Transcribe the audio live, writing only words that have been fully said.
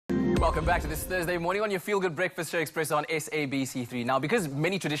Welcome back to this Thursday morning on your feel-good breakfast show, Expresso on SABC3. Now, because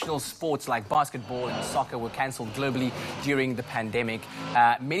many traditional sports like basketball and soccer were cancelled globally during the pandemic,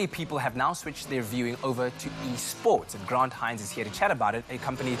 many people have now switched their viewing over to esports. And Grant Hines is here to chat about it,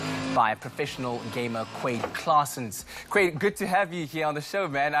 accompanied by professional gamer Quayde Claassens. Quayde, good to have you here on the show,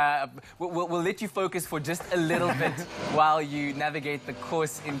 man. We'll let you focus for just a little bit while you navigate the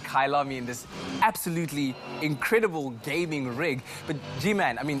course in Kyalami in this absolutely incredible gaming rig. But,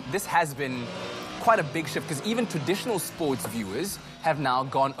 G-man, I mean, this has been quite a big shift because even traditional sports viewers have now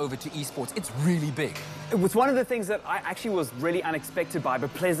gone over to esports. It's really big. It was one of the things that I actually was really unexpected by,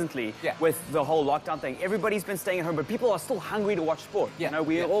 but pleasantly, with the whole lockdown thing. Everybody's been staying at home, but people are still hungry to watch sport. You know,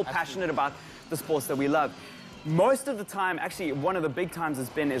 we're all passionate about the sports that we love. Most of the time, actually, one of the big times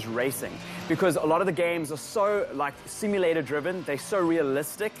is racing, because a lot of the games are so like simulator driven. They're so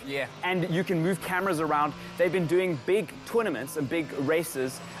realistic, and you can move cameras around. They've been doing big tournaments and big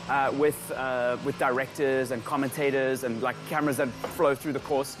races with directors and commentators and like cameras that flow through the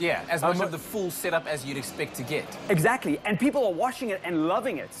course. Yeah, as much of the full setup as you'd expect to get. Exactly, and people are watching it and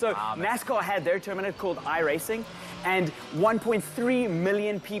loving it. So NASCAR had their tournament called iRacing, and 1.3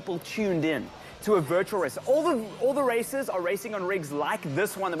 million people tuned in to a virtual race. All the races are racing on rigs like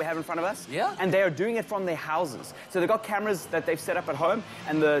this one that we have in front of us. Yeah. And they are doing it from their houses. So they've got cameras that they've set up at home,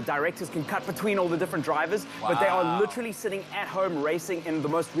 and the directors can cut between all the different drivers. But they are literally sitting at home racing in the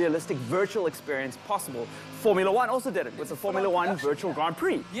most realistic virtual experience possible. Formula One also did it with the Formula One Virtual Grand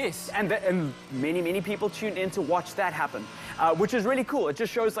Prix. Yes. And many people tuned in to watch that happen, which is really cool. It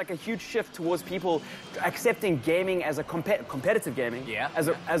just shows like a huge shift towards people accepting gaming as a competitive gaming,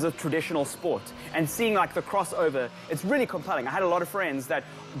 as a traditional sport. And seeing like the crossover, it's really compelling. I had a lot of friends that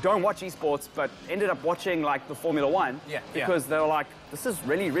don't watch esports, but ended up watching like the Formula One because they were like, this is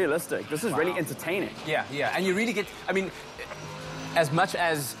really realistic. This is really entertaining. Yeah. And you really get, I mean, as much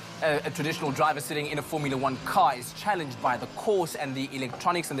as a traditional driver sitting in a Formula One car is challenged by the course and the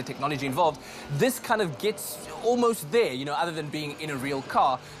electronics and the technology involved, this kind of gets almost there, you know, other than being in a real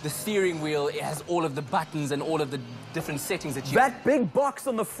car. The steering wheel, it has all of the buttons and all of the different settings that you... That big box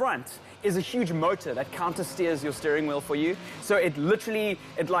on the front is a huge motor that counter-steers your steering wheel for you. So it literally,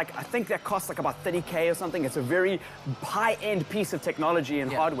 I think that costs like about 30K or something. It's a very high-end piece of technology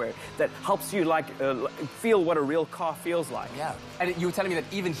and hardware that helps you like feel what a real car feels like. Yeah. And you were telling me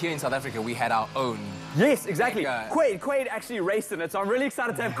that even here in South Africa, we had our own. Yes, exactly. Quayde actually raced in it, so I'm really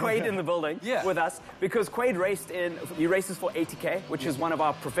excited to have Quayde in the building with us, because Quayde he races for ATK, which is one of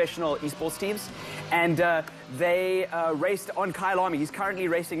our professional esports teams, and they raced on Kyalami. He's currently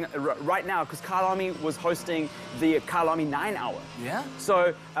racing right now because Kyalami was hosting the Kyalami 9 Hour. Yeah.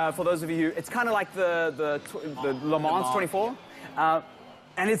 So for those of you, it's kind of like the Le Mans 24.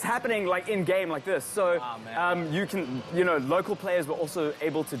 And it's happening like in game like this. So you can, local players were also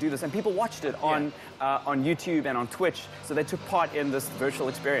able to do this, and people watched it on YouTube and on Twitch. So they took part in this virtual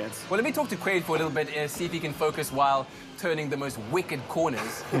experience. Well, let me talk to Quayde for a little bit, see if he can focus while turning the most wicked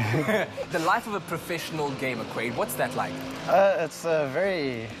corners. The life of a professional gamer, Quayde, what's that like? It's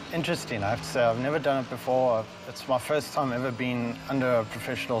very interesting, I have to say. I've never done it before. It's my first time ever being under a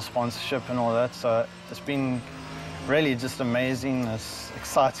professional sponsorship and all that. So it's been really just amazing. It's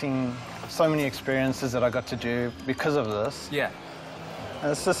exciting. So many experiences that I got to do because of this. Yeah.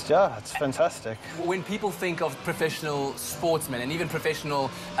 And it's just, it's fantastic. When people think of professional sportsmen and even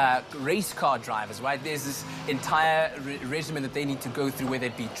professional race car drivers, right, there's this entire regimen that they need to go through, whether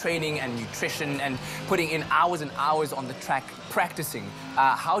it be training and nutrition and putting in hours and hours on the track practicing.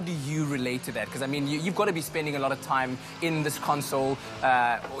 How do you relate to that? Because, I mean, you've got to be spending a lot of time in this console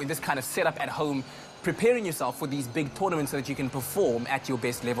or in this kind of setup at home, preparing yourself for these big tournaments so that you can perform at your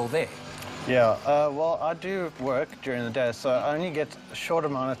best level there. Yeah, well, I do work during the day, so I only get a short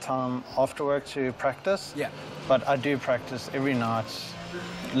amount of time after work to practice. Yeah. But I do practice every night,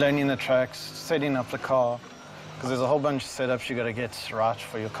 learning the tracks, setting up the car, because there's a whole bunch of setups you got to get right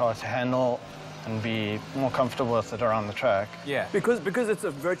for your car to handle and be more comfortable with it around the track. Yeah. Because it's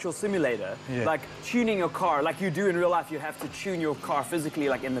a virtual simulator, like tuning your car, like you do in real life, you have to tune your car physically,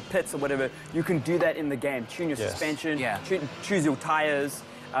 like in the pits or whatever. You can do that in the game. Tune your suspension, choose your tires,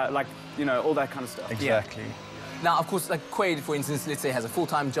 all that kind of stuff. Exactly. Now, of course, like Quayde, for instance, let's say has a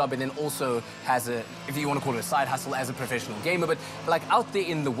full-time job and then also has a, if you want to call it a side hustle as a professional gamer, but like out there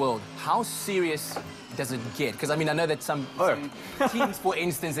in the world, how serious does it get? Because I mean, I know that some teams, for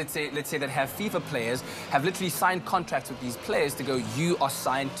instance, let's say that have FIFA players, have literally signed contracts with these players to go, you are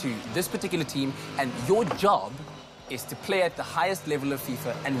signed to this particular team and your job is to play at the highest level of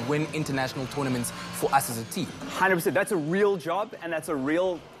FIFA and win international tournaments for us as a team. 100%. That's a real job, and that's a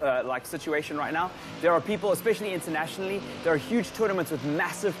real situation right now. There are people, especially internationally, there are huge tournaments with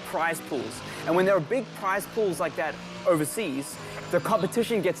massive prize pools. And when there are big prize pools like that overseas, the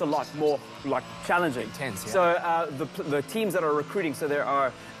competition gets a lot more challenging. Intense, yeah. So the teams that are recruiting, so there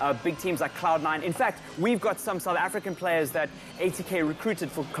are big teams like Cloud9. In fact, we've got some South African players that ATK recruited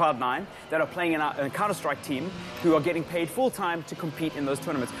for Cloud9 that are playing in a Counter-Strike team who are getting paid full-time to compete in those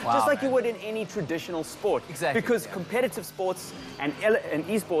tournaments. Wow, just like man. you would in any traditional sport. Exactly. Because competitive sports and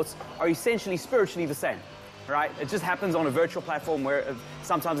esports are essentially spiritually the same. Right? It just happens on a virtual platform where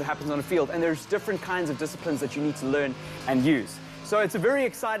sometimes it happens on a field, and there's different kinds of disciplines that you need to learn and use. So it's a very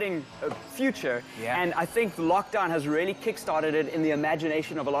exciting future, and I think the lockdown has really kick-started it in the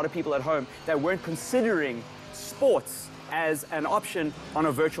imagination of a lot of people at home that weren't considering sports as an option on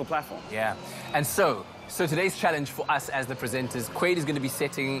a virtual platform. Yeah, and so today's challenge for us as the presenters, Quayde is going to be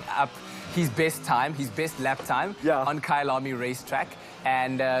setting up his best time, his best lap time on Kyalami racetrack.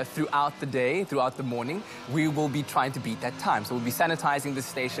 And throughout the day, throughout the morning, we will be trying to beat that time. So we'll be sanitizing the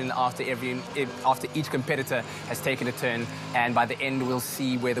station after each competitor has taken a turn. And by the end, we'll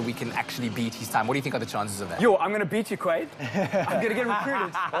see whether we can actually beat his time. What do you think are the chances of that? Yo, I'm going to beat you, Quayde. I'm going to get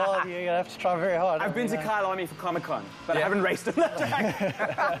recruited. Well, you're going to have to try very hard. I've been to Kyalami for Comic-Con, but I haven't raced on that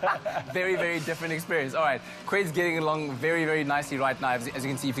track. Very, very different experience. All right, Quayde's getting along very, very nicely right now. As you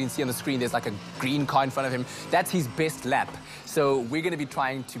can see, if you can see on the screen, there's like a green car in front of him. That's his best lap. So we're going to be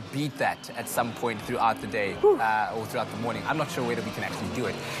trying to beat that at some point throughout the day or throughout the morning. I'm not sure whether we can actually do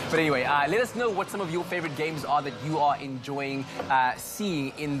it. But anyway, let us know what some of your favorite games are that you are enjoying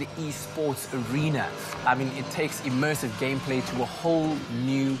seeing in the esports arena. I mean, it takes immersive gameplay to a whole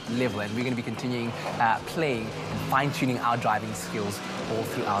new level, and we're going to be continuing playing and fine-tuning our driving skills all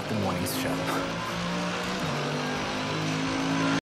throughout the morning's show.